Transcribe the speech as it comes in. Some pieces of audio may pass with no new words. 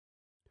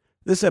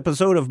This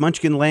episode of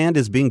Munchkin Land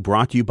is being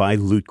brought to you by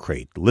Loot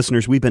Crate.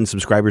 Listeners, we've been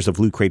subscribers of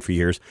Loot Crate for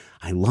years.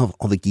 I love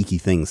all the geeky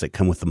things that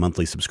come with the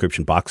monthly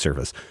subscription box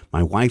service.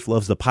 My wife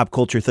loves the pop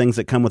culture things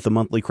that come with the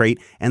monthly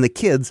crate, and the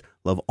kids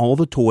love all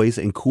the toys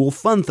and cool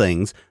fun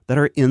things that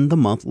are in the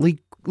monthly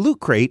Loot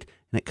Crate,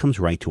 and it comes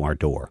right to our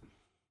door.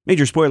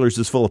 Major Spoilers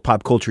is full of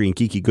pop culture and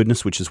geeky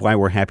goodness, which is why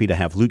we're happy to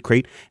have Loot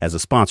Crate as a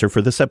sponsor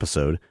for this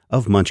episode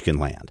of Munchkin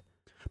Land.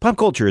 Pop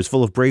culture is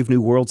full of brave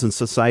new worlds and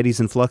societies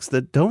in flux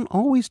that don't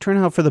always turn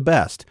out for the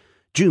best.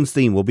 June's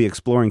theme will be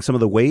exploring some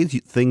of the ways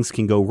things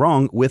can go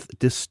wrong with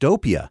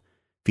Dystopia,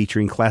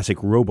 featuring classic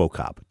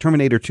RoboCop,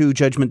 Terminator 2,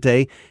 Judgment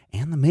Day,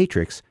 and The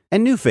Matrix,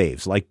 and new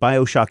faves like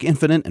BioShock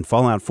Infinite and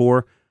Fallout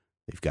 4.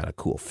 They've got a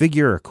cool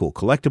figure, a cool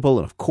collectible,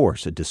 and of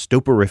course, a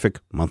dystoporific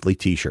monthly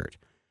t-shirt.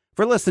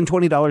 For less than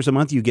 $20 a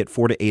month, you get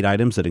 4 to 8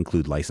 items that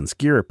include licensed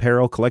gear,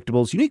 apparel,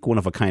 collectibles, unique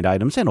one-of-a-kind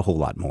items, and a whole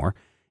lot more.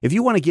 If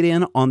you want to get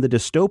in on the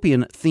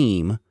dystopian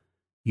theme,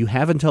 you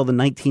have until the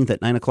 19th at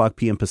 9 o'clock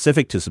p.m.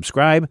 Pacific to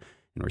subscribe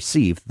and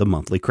receive the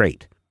monthly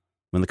crate.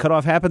 When the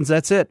cutoff happens,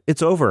 that's it.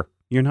 It's over.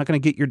 You're not going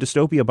to get your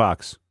Dystopia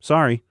box.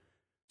 Sorry.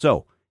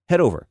 So head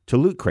over to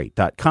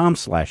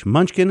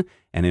lootcrate.com/munchkin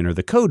and enter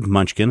the code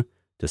Munchkin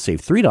to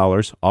save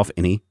 $3 off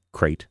any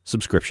crate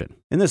subscription.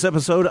 In this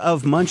episode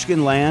of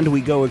Munchkin Land,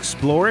 we go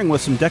exploring with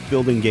some deck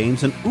building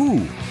games, and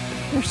ooh,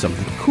 there's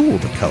something cool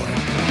to color.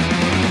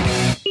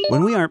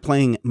 When we aren't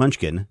playing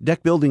Munchkin,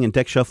 deck building and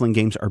deck shuffling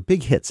games are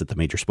big hits at the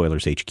Major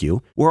Spoilers HQ.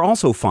 We're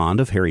also fond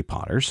of Harry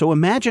Potter, so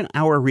imagine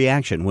our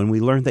reaction when we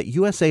learned that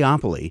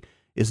USAopoly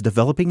is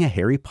developing a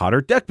Harry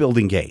Potter deck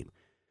building game.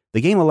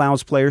 The game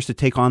allows players to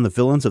take on the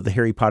villains of the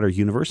Harry Potter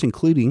universe,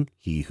 including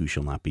He Who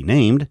Shall Not Be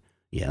Named.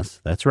 Yes,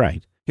 that's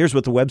right. Here's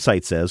what the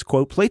website says,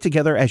 quote, "Play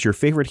together as your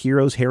favorite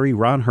heroes, Harry,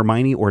 Ron,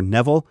 Hermione, or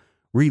Neville.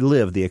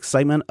 Relive the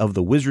excitement of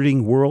the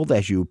wizarding world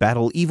as you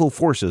battle evil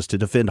forces to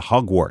defend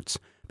Hogwarts.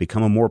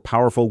 Become a more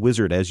powerful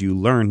wizard as you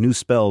learn new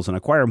spells and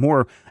acquire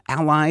more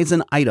allies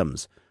and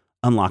items.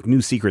 Unlock new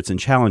secrets and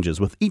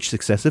challenges with each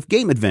successive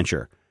game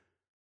adventure."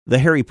 The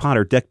Harry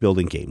Potter deck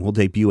building game will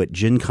debut at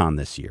Gen Con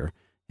this year.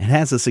 It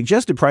has a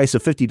suggested price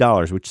of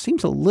 $50, which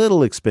seems a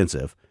little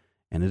expensive,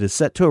 and it is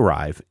set to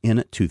arrive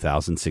in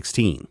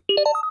 2016.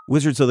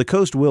 Wizards of the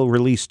Coast will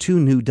release 2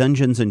 new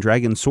Dungeons &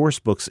 Dragons source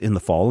books in the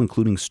fall,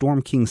 including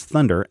Storm King's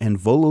Thunder and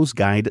Volo's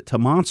Guide to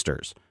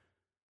Monsters.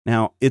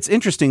 Now, it's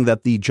interesting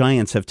that the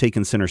giants have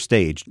taken center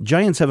stage.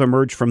 Giants have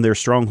emerged from their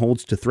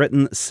strongholds to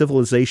threaten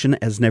civilization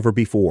as never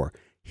before.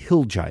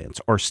 Hill giants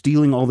are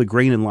stealing all the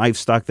grain and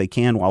livestock they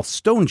can, while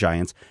stone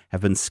giants have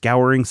been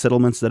scouring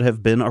settlements that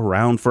have been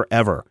around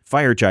forever.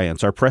 Fire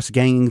giants are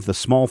press-ganging the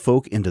small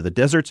folk into the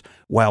deserts,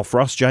 while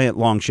frost giant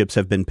longships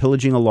have been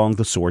pillaging along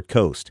the Sword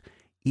Coast.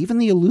 Even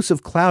the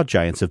elusive cloud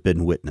giants have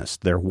been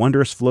witnessed, their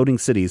wondrous floating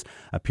cities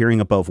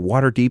appearing above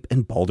Waterdeep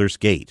and Baldur's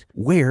Gate.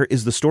 Where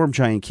is the storm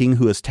giant king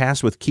who is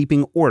tasked with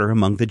keeping order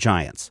among the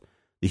giants?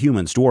 The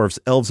humans, dwarves,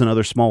 elves, and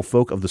other small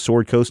folk of the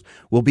Sword Coast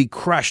will be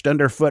crushed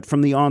underfoot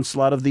from the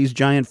onslaught of these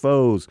giant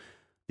foes.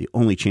 The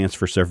only chance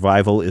for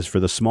survival is for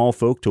the small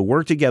folk to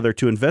work together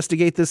to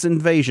investigate this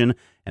invasion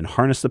and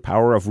harness the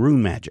power of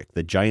rune magic,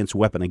 the giants'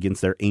 weapon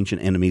against their ancient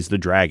enemies, the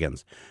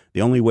dragons. The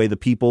only way the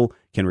people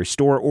can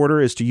restore order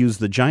is to use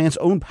the giants'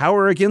 own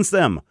power against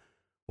them.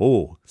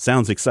 Oh,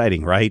 sounds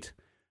exciting, right?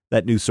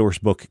 That new source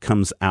book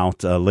comes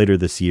out later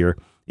this year.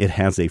 It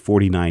has a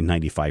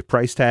 $49.95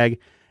 price tag.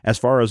 As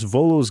far as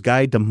Volo's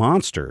Guide to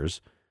Monsters,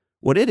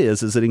 what it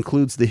is it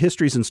includes the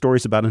histories and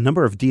stories about a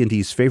number of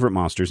D&D's favorite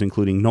monsters,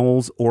 including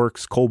gnolls,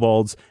 orcs,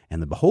 kobolds,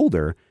 and the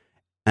Beholder.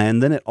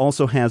 And then it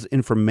also has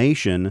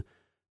information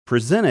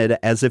presented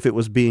as if it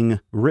was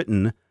being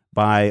written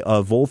by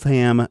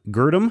Wolfham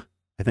Girdham.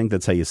 I think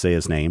that's how you say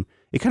his name.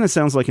 It kind of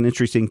sounds like an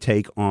interesting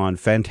take on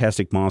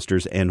fantastic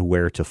monsters and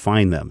where to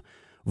find them.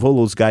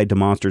 Volo's Guide to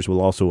Monsters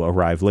will also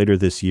arrive later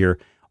this year.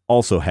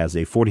 Also has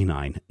a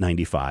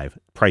 $49.95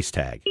 price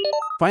tag.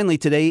 Finally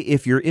today,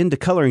 if you're into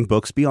coloring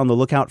books, be on the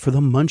lookout for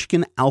the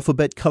Munchkin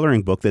Alphabet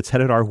coloring book that's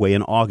headed our way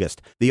in August.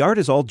 The art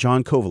is all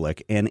John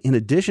Kovalik, and in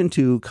addition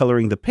to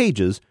coloring the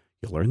pages,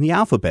 you'll learn the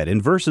alphabet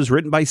in verses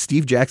written by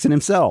Steve Jackson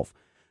himself.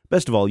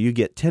 Best of all, you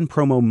get 10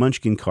 promo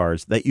Munchkin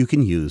cards that you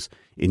can use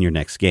in your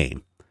next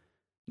game.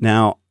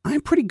 Now,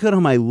 I'm pretty good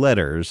on my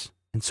letters,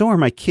 and so are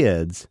my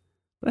kids,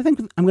 but I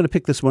think I'm going to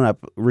pick this one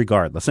up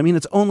regardless. I mean,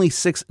 it's only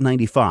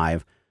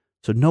 $6.95,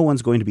 so no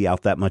one's going to be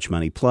out that much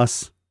money,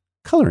 plus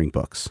coloring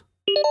books.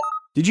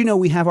 Did you know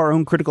we have our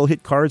own critical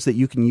hit cards that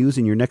you can use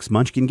in your next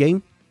Munchkin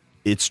game?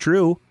 It's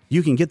true.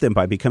 You can get them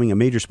by becoming a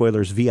Major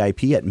Spoilers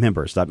VIP at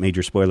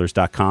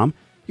members.majorspoilers.com.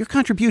 Your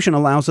contribution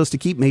allows us to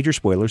keep Major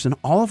Spoilers and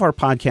all of our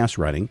podcasts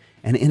running,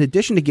 and in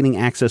addition to getting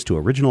access to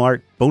original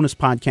art, bonus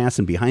podcasts,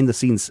 and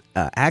behind-the-scenes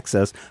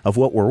access of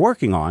what we're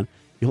working on,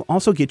 you'll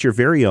also get your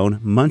very own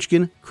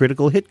Munchkin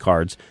critical hit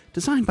cards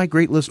designed by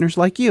great listeners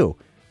like you.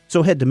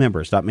 So head to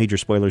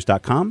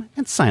members.majorspoilers.com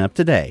and sign up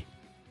today.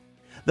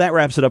 That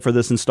wraps it up for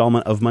this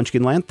installment of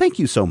Munchkin Land. Thank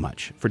you so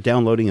much for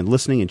downloading and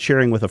listening and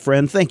sharing with a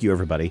friend. Thank you,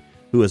 everybody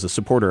who is a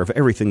supporter of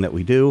everything that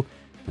we do.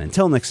 And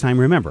until next time,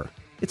 remember,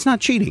 it's not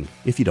cheating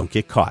if you don't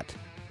get caught.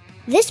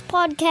 This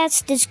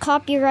podcast is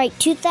copyright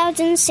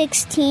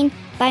 2016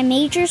 by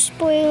Major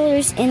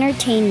Spoilers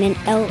Entertainment,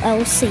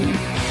 LLC.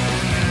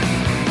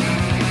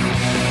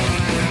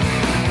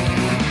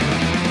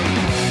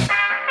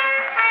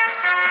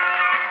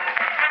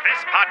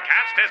 This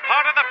podcast is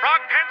part of the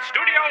Frog Pants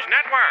Studios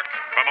Network.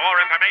 For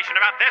more information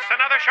about this and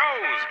other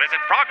shows,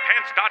 visit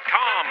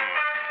frogpants.com.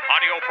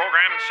 Audio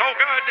program so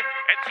good,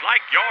 it's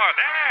like you're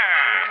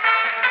there.